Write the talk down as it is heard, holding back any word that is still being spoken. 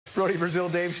Brody Brazil,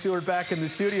 Dave Stewart back in the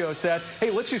studio, Seth. Hey,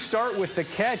 let's just start with the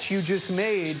catch you just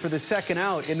made for the second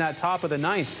out in that top of the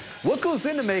ninth. What goes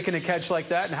into making a catch like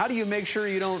that, and how do you make sure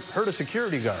you don't hurt a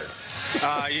security guard?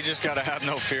 You just got to have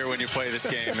no fear when you play this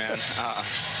game, man.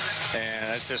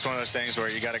 And it's just one of those things where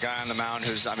you got a guy on the mound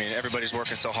who's, I mean, everybody's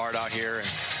working so hard out here,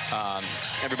 and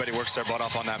everybody works their butt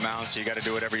off on that mound, so you got to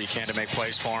do whatever you can to make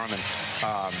plays for them.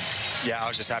 And yeah, I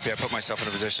was just happy I put myself in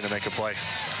a position to make a play.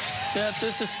 Seth,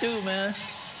 this is Stu, man.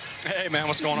 Hey, man,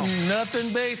 what's going on?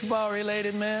 Nothing baseball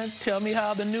related, man. Tell me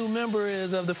how the new member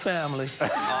is of the family.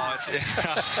 Oh,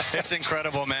 it's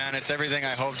incredible, man. It's everything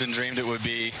I hoped and dreamed it would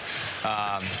be.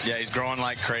 Yeah, he's growing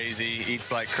like crazy,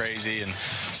 eats like crazy, and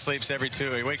sleeps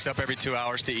he wakes up every 2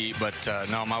 hours to eat. But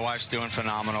no, my wife's doing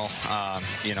phenomenal.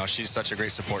 You know, she's such a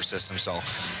great support system, so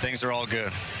things are all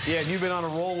good. Yeah, and you've been on a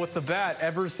roll with the bat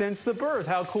ever since the birth.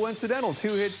 How coincidental,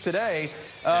 2 hits today.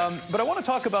 But I want to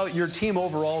talk about your team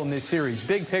overall in this series.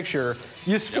 Big picture,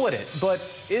 you split it, but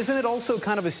isn't it also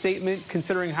kind of a statement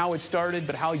considering how it started,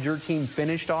 but how your team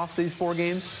finished off these 4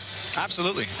 games?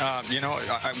 Absolutely. You know,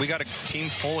 we got a team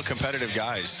full of competitive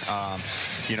guys.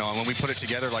 You know, and when we put it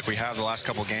together like we have the last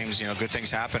couple games, you know, good things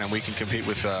happen and we can compete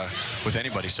with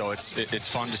anybody. So it's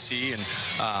fun to see, and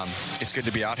it's good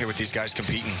to be out here with these guys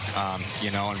competing.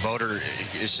 You know, and Voter,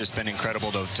 it's just been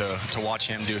incredible to watch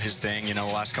him do his thing, you know,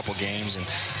 the last couple games. And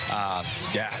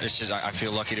yeah, it's just, I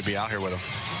feel lucky to be out here with him.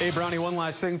 Hey, Brownie, one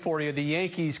last thing for you. The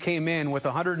Yankees came in with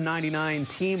 199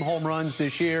 team home runs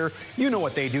this year. You know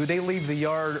what they do. They leave the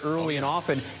yard early and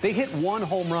often. They hit 1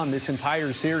 home run this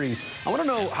entire series. I want to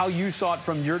know how you saw it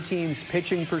from your team's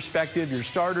pitching perspective, your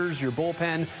starters, your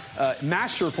bullpen.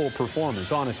 Masterful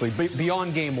performance, honestly,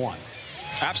 beyond game 1.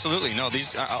 Absolutely. No,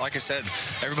 these, like I said,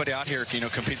 everybody out here, you know,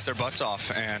 competes their butts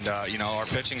off. And, you know, our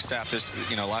pitching staff this,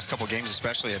 you know, last couple of games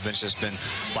especially have just been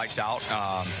lights out.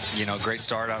 You know, great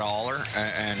start out of Aller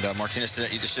and Martinez today.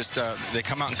 It's just, they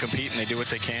come out and compete and they do what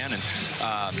they can. And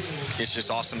it's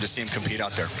just awesome to see them compete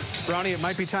out there. Brownie, it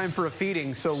might be time for a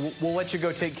feeding, so we'll let you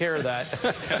go take care of that.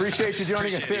 Appreciate you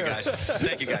joining us here. Appreciate you guys.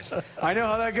 Thank you, guys. I know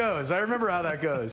how that goes. I remember how that goes.